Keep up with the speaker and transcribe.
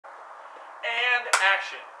And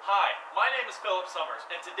action. Hi, my name is Philip Summers,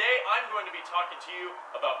 and today I'm going to be talking to you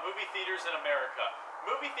about movie theaters in America.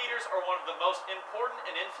 Movie theaters are one of the most important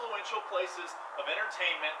and influential places of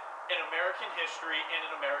entertainment in American history and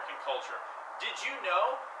in American culture. Did you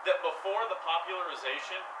know that before the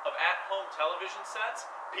popularization of at-home television sets,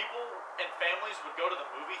 people and families would go to the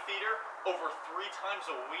movie theater over 3 times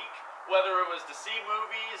a week, whether it was to see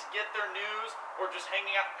movies, get their news, or just hang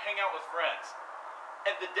out with friends?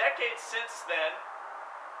 And the decades since then,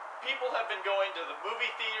 people have been going to the movie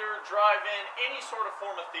theater, drive-in, any sort of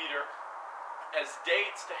form of theater as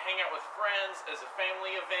dates, to hang out with friends, as a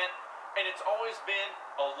family event, and it's always been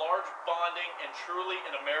a large bonding and truly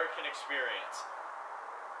an American experience.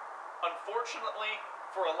 Unfortunately,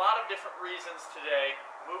 for a lot of different reasons today,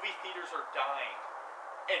 movie theaters are dying,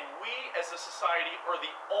 and we as a society are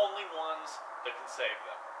the only ones that can save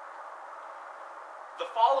them. The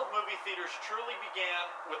fall of movie theaters truly began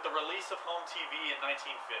with the release of home TV in 1950.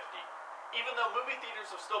 Even though movie theaters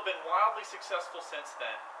have still been wildly successful since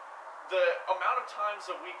then, the amount of times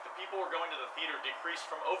a week that people were going to the theater decreased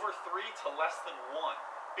from over 3 to less than 1,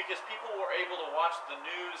 because people were able to watch the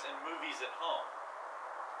news and movies at home.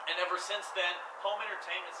 And ever since then, home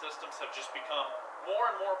entertainment systems have just become more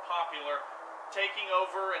and more popular, taking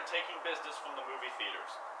over and taking business from the movie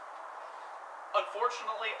theaters.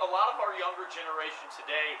 Unfortunately, a lot of our younger generation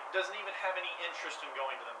today doesn't even have any interest in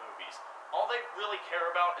going to the movies. All they really care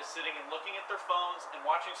about is sitting and looking at their phones and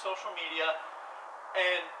watching social media,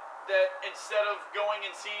 and that instead of going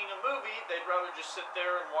and seeing a movie, they'd rather just sit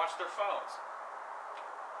there and watch their phones.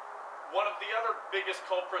 One of the other biggest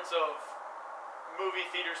culprits of movie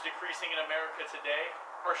theaters decreasing in America today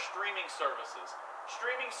are streaming services.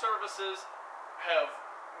 Streaming services have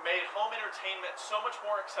made home entertainment so much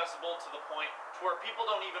more accessible to the point to where people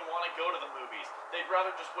don't even want to go to the movies. They'd rather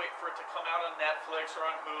just wait for it to come out on Netflix or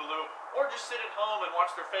on Hulu, or just sit at home and watch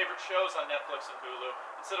their favorite shows on Netflix and Hulu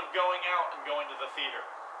instead of going out and going to the theater.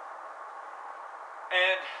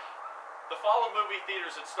 And the fall of movie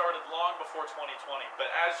theaters had started long before 2020, but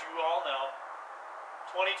as you all know,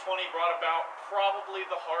 2020 brought about probably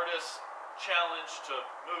the hardest challenge to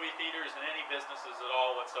movie theaters and any businesses at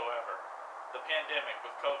all whatsoever. The pandemic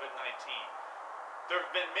with COVID-19. There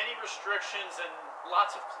have been many restrictions and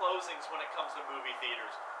lots of closings when it comes to movie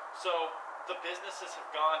theaters. So the business has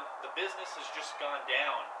just gone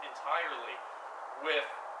down entirely, with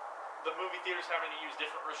the movie theaters having to use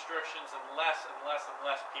different restrictions and less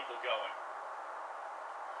people going.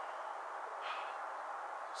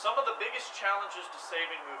 Some of the biggest challenges to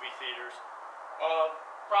saving movie theaters,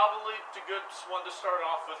 probably a good one to start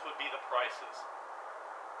off with, would be the prices.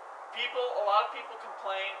 A lot of people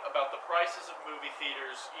complain about the prices of movie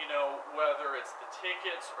theaters, whether it's the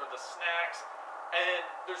tickets or the snacks, and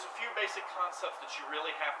there's a few basic concepts that you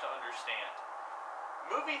really have to understand.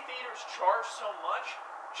 Movie theaters charge so much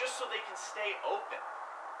just so they can stay open.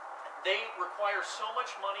 They require so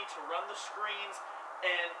much money to run the screens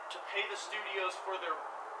and to pay the studios for their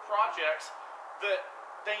projects that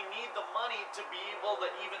they need the money to be able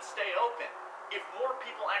to even stay open. If more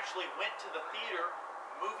people actually went to the theater,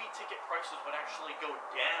 movie ticket prices would actually go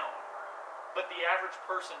down. But the average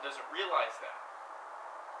person doesn't realize that.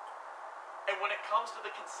 And when it comes to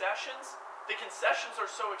the concessions are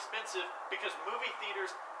so expensive because movie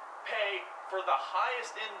theaters pay for the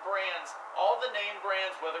highest end brands, all the name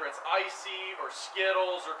brands, whether it's Icy or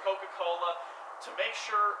Skittles or Coca-Cola, to make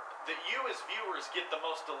sure that you as viewers get the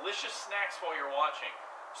most delicious snacks while you're watching.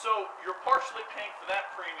 So you're partially paying for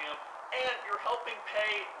that premium, and you're helping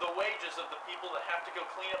pay the wages of the people that have to go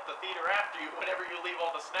clean up the theater after you whenever you leave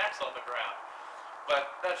all the snacks on the ground.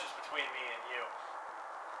 But that's just between me and you.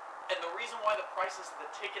 And the reason why the prices of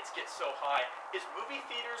the tickets get so high is movie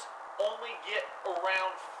theaters only get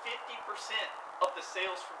around 50% of the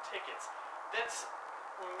sales from tickets. That's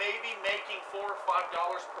maybe making $4 or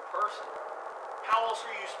 $5 per person. How else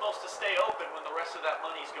are you supposed to stay open when the rest of that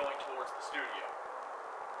money is going towards the studio?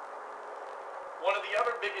 One of the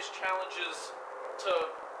other biggest challenges to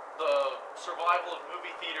the survival of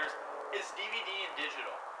movie theaters is DVD and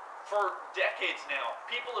digital. For decades now,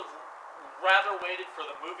 people have rather waited for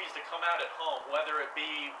the movies to come out at home, whether it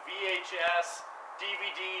be VHS,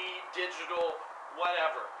 DVD, digital,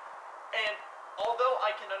 whatever. And although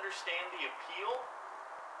I can understand the appeal,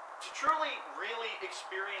 to truly, really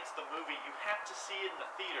experience the movie, you have to see it in the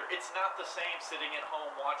theater. It's not the same sitting at home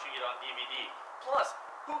watching it on DVD. Plus,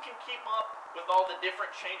 who can keep up with all the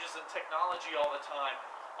different changes in technology all the time?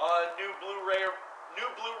 New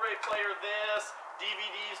Blu-ray player this,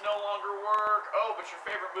 DVDs no longer work. Oh, but your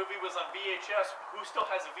favorite movie was on VHS. Who still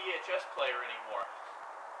has a VHS player anymore?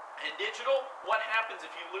 And digital, what happens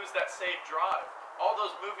if you lose that saved drive? All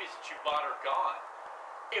those movies that you bought are gone.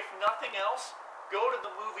 If nothing else, go to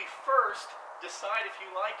the movie first, decide if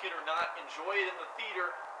you like it or not, enjoy it in the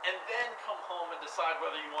theater, and then come home and decide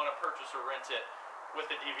whether you want to purchase or rent it with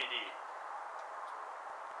a DVD.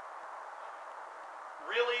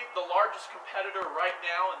 Really, the largest competitor right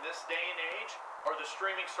now in this day and age are the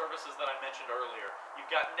streaming services that I mentioned earlier. You've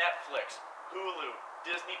got Netflix, Hulu,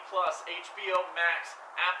 Disney Plus, HBO Max,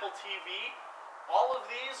 Apple TV. All of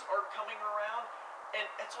these are coming around, and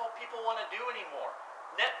it's all people want to do anymore.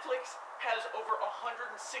 Netflix has over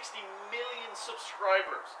 160 million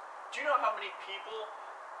subscribers. Do you know how many people,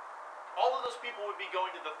 all of those people would be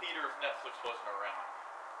going to the theater if Netflix wasn't around?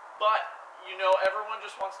 But, you know, everyone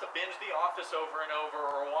just wants to binge The Office over and over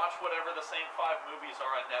or watch whatever the same 5 movies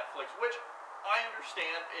are on Netflix, which I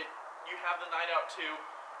understand. You have the night out too,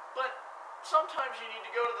 but sometimes you need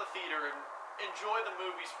to go to the theater and enjoy the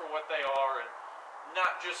movies for what they are and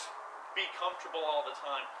not just be comfortable all the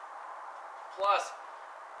time. Plus,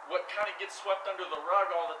 what kind of gets swept under the rug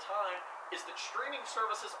all the time is that streaming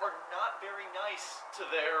services are not very nice to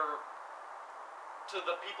the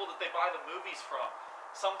people that they buy the movies from.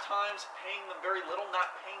 Sometimes paying them very little,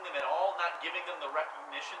 not paying them at all, not giving them the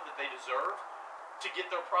recognition that they deserve to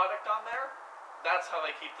get their product on there. That's how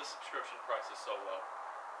they keep the subscription prices so low.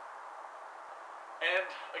 And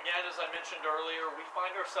again, as I mentioned earlier, we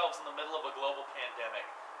find ourselves in the middle of a global pandemic.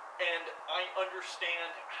 And I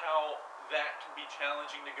understand how that can be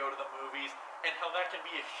challenging to go to the movies and how that can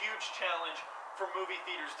be a huge challenge for movie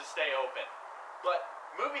theaters to stay open. But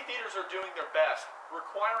movie theaters are doing their best,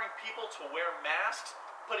 requiring people to wear masks,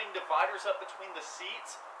 putting dividers up between the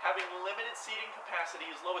seats, having limited seating capacity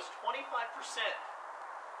as low as 25%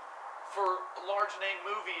 for large name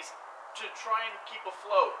movies to try and keep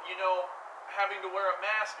afloat. You know, having to wear a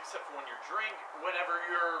mask except for whenever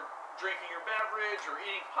you're drinking your beverage or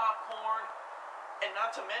eating popcorn. And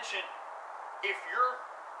not to mention, if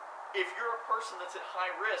you're a person that's at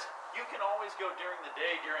high risk, you can always go during the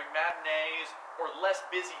day, during matinees or less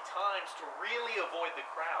busy times to really avoid the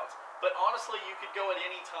crowds. But honestly, you could go at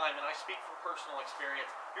any time, and I speak from personal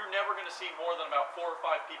experience, you're never going to see more than about 4 or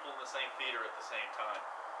 5 people in the same theater at the same time.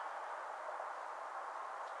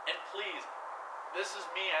 And please, this is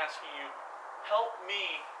me asking you, help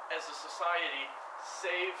me as a society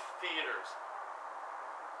save theaters.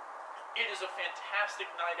 It is a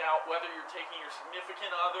fantastic night out, whether you're taking your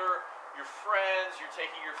significant other, your friends, you're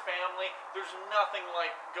taking your family. There's nothing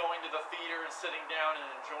like going to the theater and sitting down and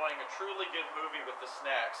enjoying a truly good movie with the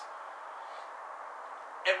snacks.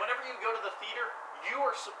 And whenever you go to the theater, you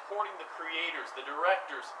are supporting the creators, the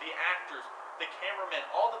directors, the actors, the cameramen,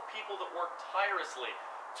 all the people that work tirelessly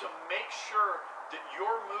to make sure that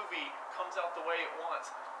your movie comes out the way it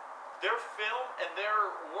wants. Their film and their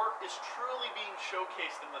work is truly being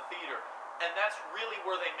showcased in the theater, and that's really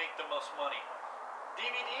where they make the most money.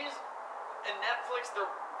 DVDs and Netflix, they're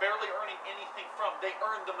barely earning anything from. They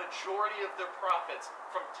earn the majority of their profits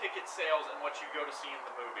from ticket sales and what you go to see in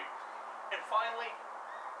the movie. And finally,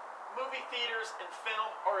 movie theaters and film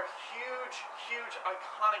are a huge, huge,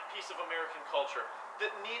 iconic piece of American culture that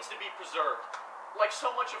needs to be preserved. Like so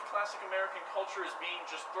much of classic American culture is being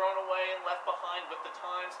just thrown away and left behind with the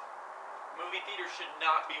times, movie theaters should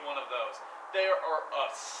not be one of those. They are a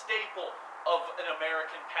staple of an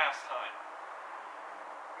American pastime.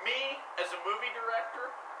 Me, as a movie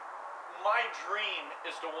director, my dream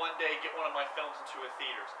is to one day get one of my films into a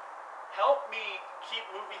theaters. Help me keep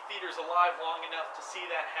movie theaters alive long enough to see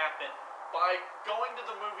that happen by going to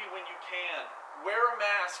the movie when you can. Wear a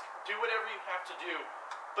mask, do whatever you have to do,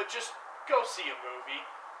 but just go see a movie.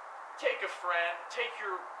 Take a friend, take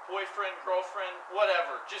your boyfriend, girlfriend,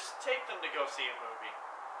 whatever. Just take them to go see a movie.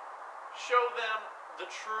 Show them the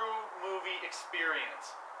true movie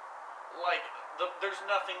experience. Like, there's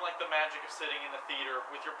nothing like the magic of sitting in the theater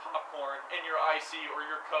with your popcorn and your icy or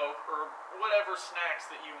your Coke or whatever snacks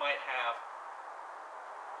that you might have.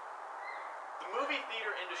 The movie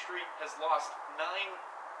theater industry has lost $9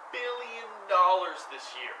 billion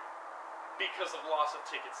this year because of loss of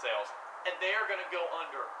ticket sales. And they are going to go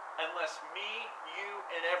under unless me, you,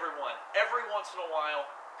 and everyone, every once in a while,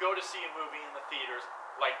 go to see a movie in the theaters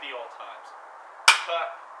like the old times.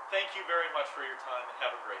 Cut. Thank you very much for your time and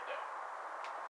have a great day.